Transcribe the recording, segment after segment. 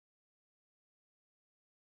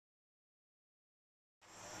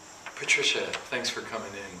Patricia, thanks for coming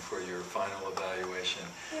in for your final evaluation.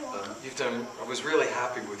 You're welcome. I was really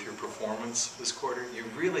happy with your performance this quarter. You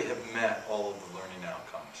really have met all of the learning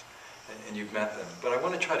outcomes, and you've met them. But I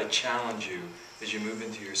want to try to challenge you as you move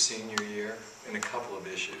into your senior year in a couple of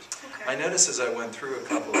issues. Okay. I noticed as I went through a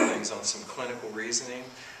couple of things on some clinical reasoning,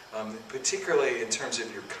 particularly in terms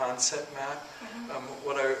of your concept map,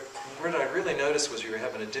 what I really noticed was you were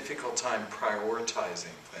having a difficult time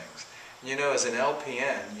prioritizing things. You know, as an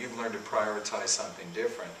LPN, you've learned to prioritize something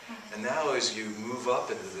different. And now as you move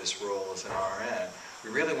up into this role as an RN,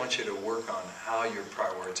 we really want you to work on how you're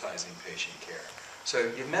prioritizing patient care. So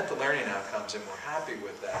you've met the learning outcomes and we're happy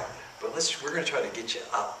with that, but we're going to try to get you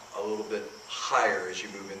up a little bit higher as you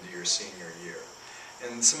move into your senior year.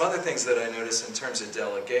 And some other things that I noticed in terms of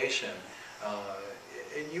delegation,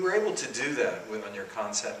 you were able to do that on your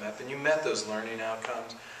concept map and you met those learning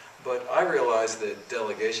outcomes. But I realize that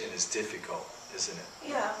delegation is difficult, isn't it?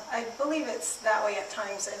 Yeah, I believe it's that way at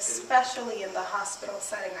times, especially in the hospital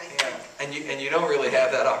setting, I think. And you don't really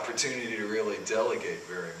have that opportunity to really delegate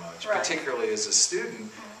very much, Right. particularly as a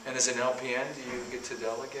student. And as an LPN, do you get to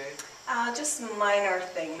delegate? Just minor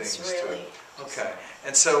things really. Too. Okay.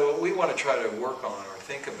 And so what we want to try to work on or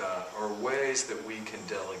think about are ways that we can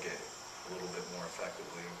delegate a little bit more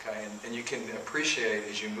effectively, okay? And you can appreciate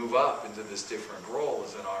as you move up into this different role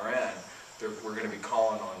as an RN, we're going to be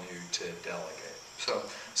calling on you to delegate.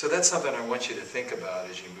 So that's something I want you to think about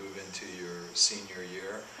as you move into your senior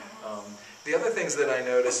year. The other things that I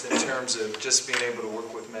noticed in terms of just being able to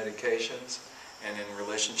work with medications and in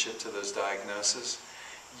relationship to those diagnoses,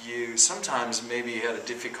 you sometimes maybe had a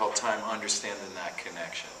difficult time understanding that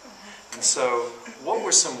connection. And so what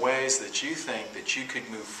were some ways that you think that you could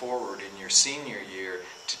move forward in your senior year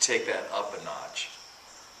to take that up a notch?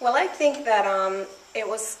 Well, I think that it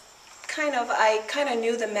was I kind of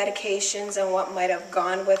knew the medications and what might have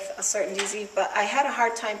gone with a certain disease, but I had a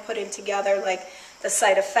hard time putting together like the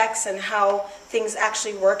side effects and how things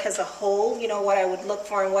actually work as a whole, you know, what I would look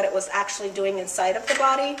for and what it was actually doing inside of the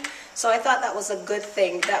body. So I thought that was a good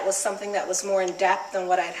thing. That was something that was more in depth than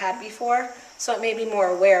what I'd had before. So it made me more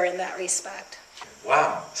aware in that respect.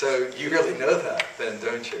 Wow, so you really know that then,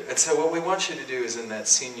 don't you? And so what we want you to do is in that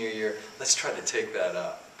senior year, let's try to take that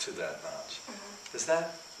up to that notch. Does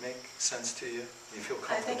that make sense to you? You feel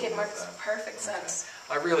comfortable? I think it makes perfect sense.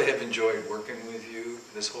 I really have enjoyed working with you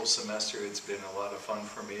this whole semester. It's been a lot of fun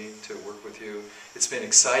for me to work with you. It's been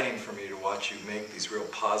exciting for me to watch you make these real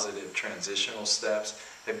positive transitional steps.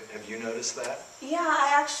 Have you noticed that? Yeah,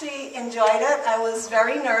 I actually enjoyed it. I was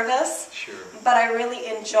very nervous, Sure. but I really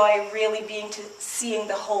enjoy seeing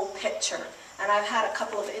the whole picture. And I've had a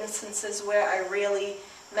couple of instances where I really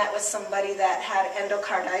met with somebody that had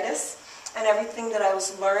endocarditis, and everything that I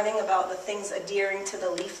was learning about the things adhering to the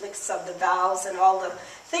leaflets of the valves and all the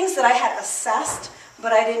things that I had assessed,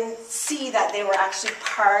 but I didn't see that they were actually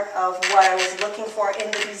part of what I was looking for in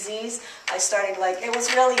the disease. I started it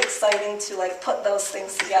was really exciting to put those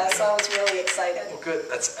things together, so I was really excited. Well, good.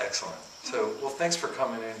 That's excellent. So, well, thanks for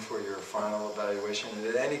coming in for your final evaluation. And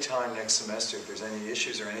at any time next semester, if there's any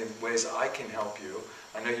issues or any ways I can help you,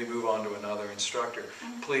 I know you move on to another instructor,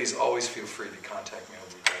 please always feel free to contact me. I'll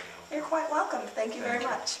be glad to help you. You're quite welcome. Thank you very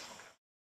much.